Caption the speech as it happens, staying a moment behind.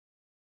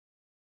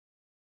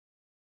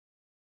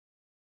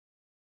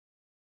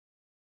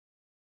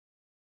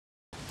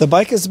The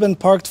bike has been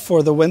parked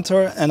for the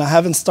winter and I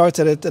haven't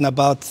started it in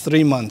about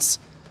 3 months.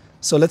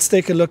 So let's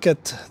take a look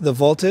at the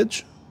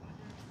voltage.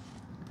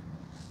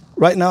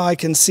 Right now I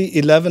can see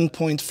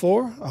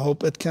 11.4. I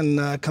hope it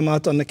can come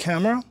out on the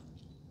camera.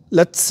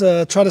 Let's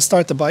try to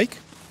start the bike.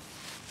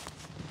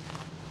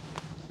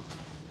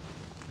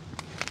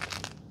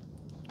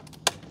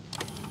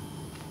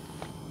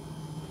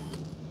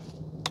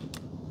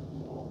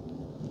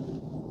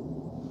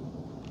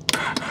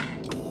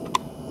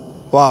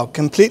 Wow,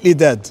 completely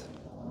dead.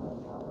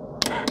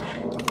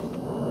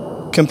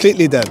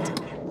 Completely dead.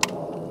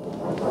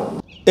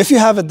 If you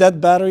have a dead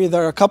battery,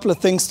 there are a couple of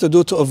things to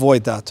do to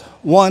avoid that.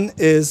 One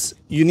is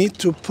you need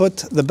to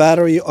put the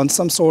battery on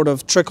some sort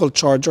of trickle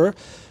charger.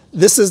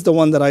 This is the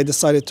one that I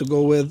decided to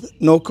go with,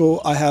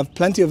 NOCO. I have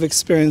plenty of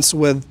experience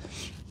with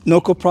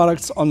NOCO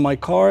products on my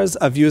cars.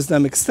 I've used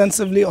them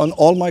extensively on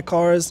all my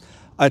cars.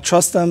 I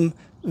trust them.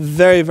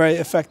 Very, very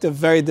effective,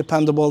 very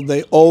dependable.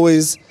 They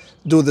always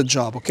do the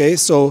job, okay?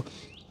 So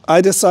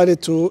I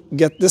decided to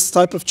get this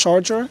type of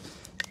charger,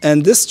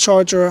 and this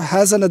charger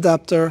has an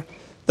adapter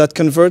that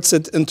converts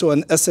it into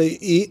an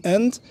SAE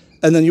end,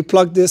 and then you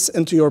plug this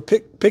into your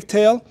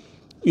pigtail,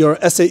 your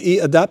SAE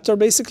adapter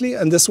basically,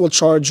 and this will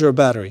charge your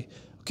battery,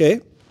 okay?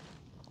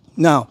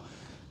 Now,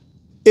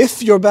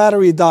 if your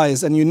battery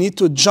dies and you need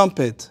to jump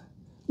it,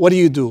 what do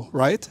you do,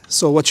 right?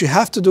 So what you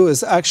have to do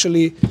is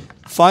actually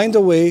find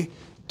a way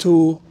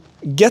to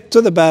get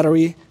to the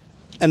battery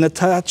and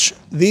attach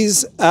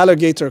these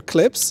alligator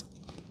clips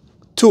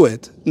to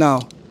it.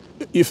 Now,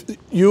 if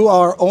you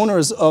are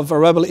owners of a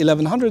Rebel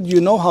 1100, you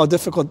know how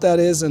difficult that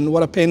is and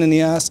what a pain in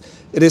the ass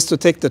it is to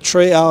take the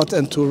tray out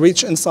and to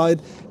reach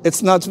inside.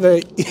 It's not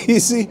very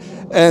easy,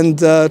 and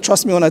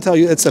trust me when I tell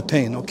you it's a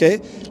pain, okay?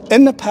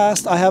 In the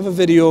past, I have a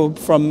video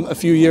from a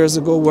few years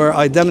ago where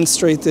I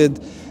demonstrated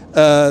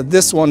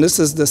this one. This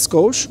is the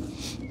Scoche,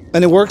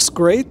 and it works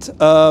great.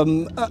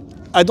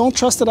 I don't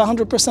trust it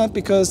 100%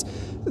 because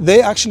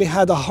they actually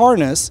had a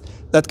harness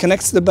that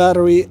connects the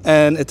battery,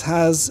 and it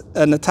has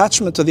an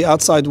attachment to the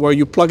outside where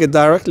you plug it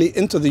directly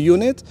into the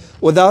unit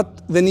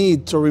without the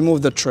need to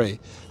remove the tray.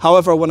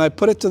 However, when I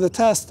put it to the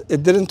test,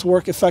 it didn't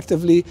work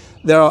effectively.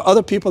 There are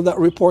other people that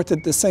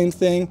reported the same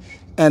thing,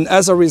 and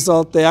as a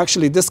result, they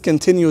actually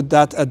discontinued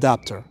that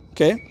adapter,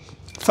 okay?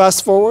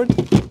 Fast forward,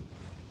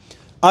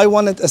 I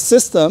wanted a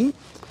system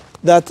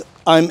that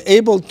I'm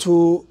able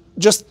to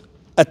just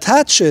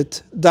attach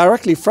it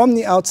directly from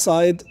the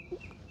outside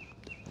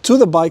to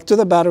the bike, to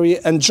the battery,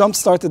 and jump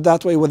start it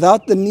that way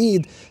without the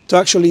need to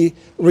actually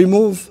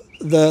remove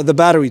the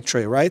battery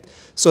tray, right?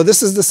 So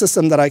this is the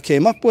system that I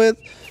came up with.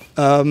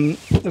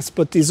 Let's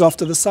put these off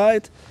to the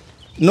side.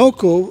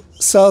 NOCO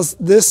sells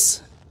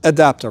this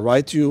adapter,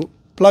 right? You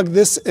plug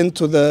this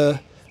into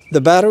the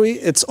battery.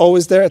 It's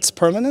always there. It's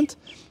permanent.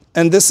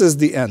 And this is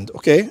the end,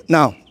 okay?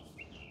 Now,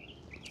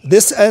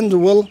 this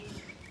end will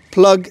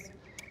plug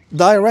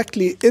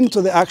directly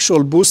into the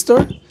actual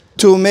booster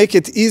to make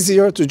it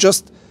easier to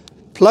just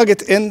plug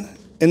it in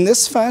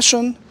this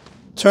fashion,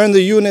 turn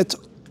the unit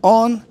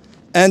on,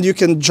 and you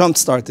can jump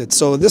start it.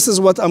 So this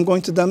is what I'm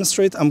going to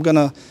demonstrate. I'm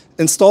gonna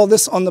install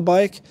this on the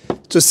bike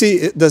to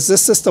see, does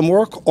this system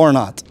work or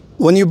not?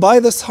 When you buy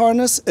this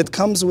harness, it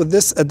comes with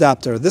this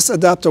adapter. This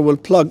adapter will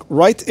plug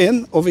right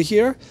in over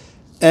here,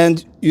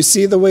 and you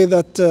see the way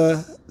that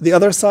the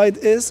other side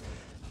is?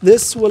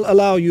 This will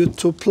allow you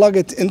to plug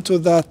it into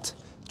that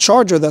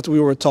charger that we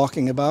were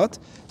talking about.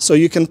 So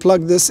you can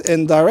plug this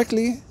in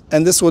directly,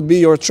 and this would be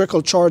your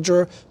trickle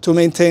charger to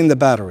maintain the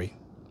battery.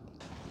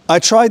 I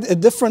tried a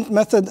different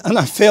method and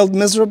I failed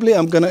miserably.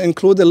 I'm going to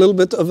include a little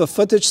bit of a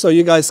footage so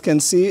you guys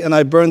can see, and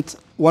I burnt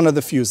one of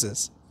the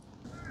fuses.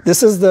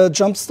 This is the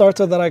jump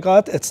starter that I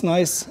got. It's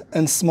nice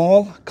and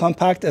small,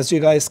 compact, as you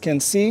guys can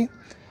see.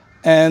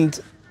 And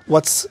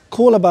what's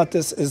cool about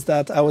this is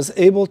that I was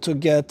able to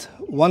get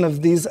one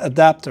of these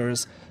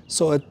adapters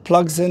so it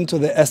plugs into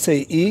the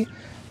SAE,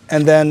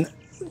 and then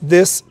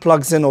this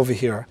plugs in over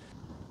here.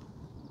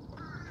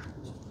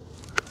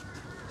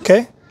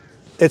 Okay,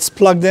 it's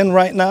plugged in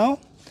right now.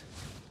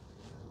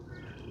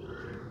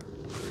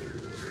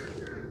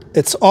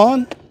 It's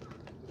on,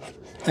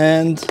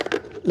 and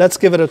let's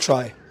give it a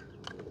try.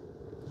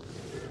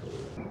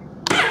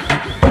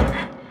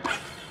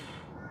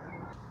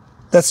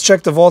 Let's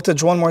check the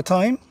voltage one more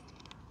time.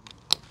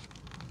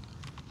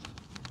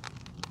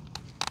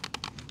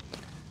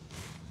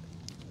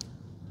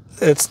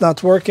 It's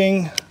not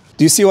working.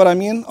 Do you see what I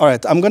mean? All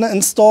right, I'm gonna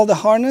install the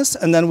harness,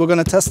 and then we're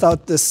gonna test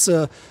out this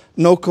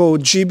NOCO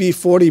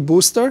GB40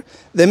 booster.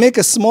 They make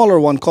a smaller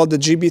one called the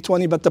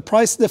GB20, but the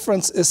price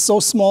difference is so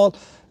small,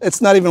 it's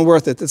not even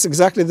worth it. It's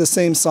exactly the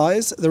same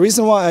size. The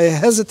reason why I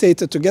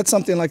hesitated to get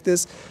something like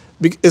this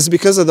is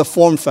because of the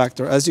form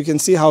factor. As you can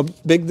see how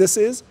big this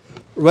is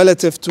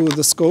relative to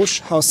the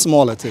Scoche, how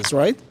small it is,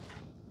 right?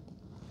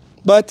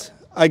 But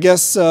I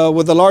guess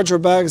with the larger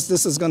bags,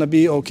 this is gonna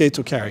be okay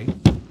to carry.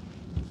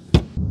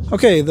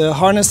 Okay, the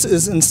harness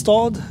is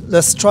installed.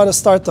 Let's try to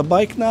start the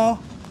bike now.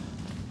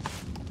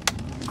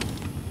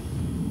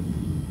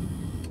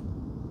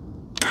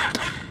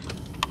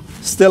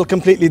 Still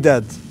completely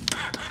dead.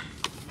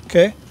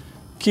 Okay,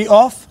 key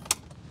off.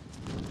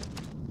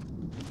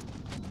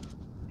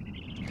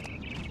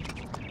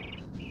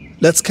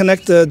 Let's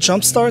connect the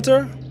jump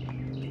starter.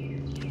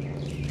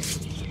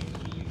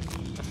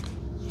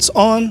 It's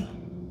on.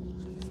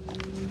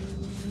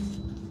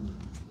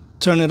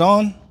 Turn it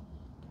on.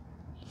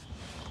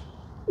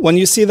 When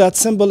you see that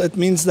symbol, it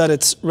means that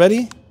it's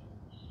ready.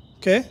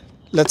 Okay,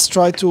 let's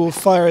try to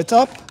fire it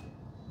up.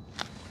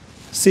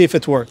 See if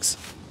it works.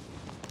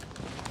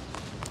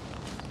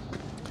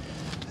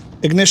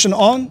 Ignition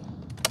on.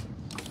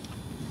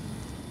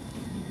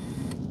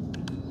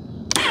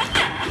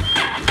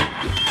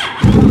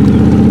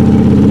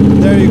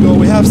 There you go,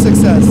 we have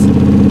success.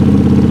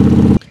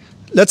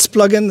 Let's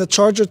plug in the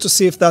charger to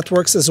see if that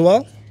works as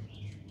well.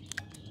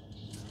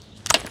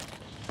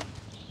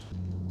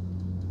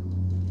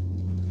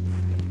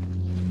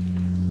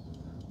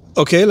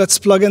 Okay, let's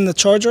plug in the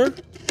charger.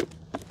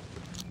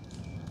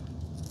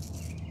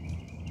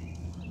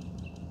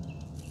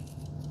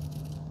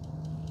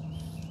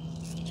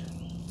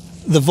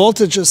 The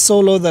voltage is so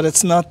low that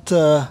it's not,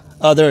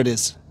 there it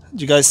is.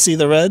 Do you guys see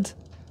the red?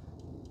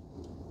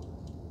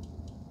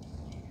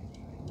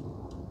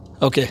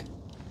 Okay,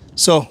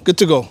 so good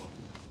to go.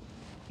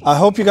 I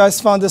hope you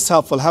guys found this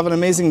helpful. Have an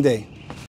amazing day.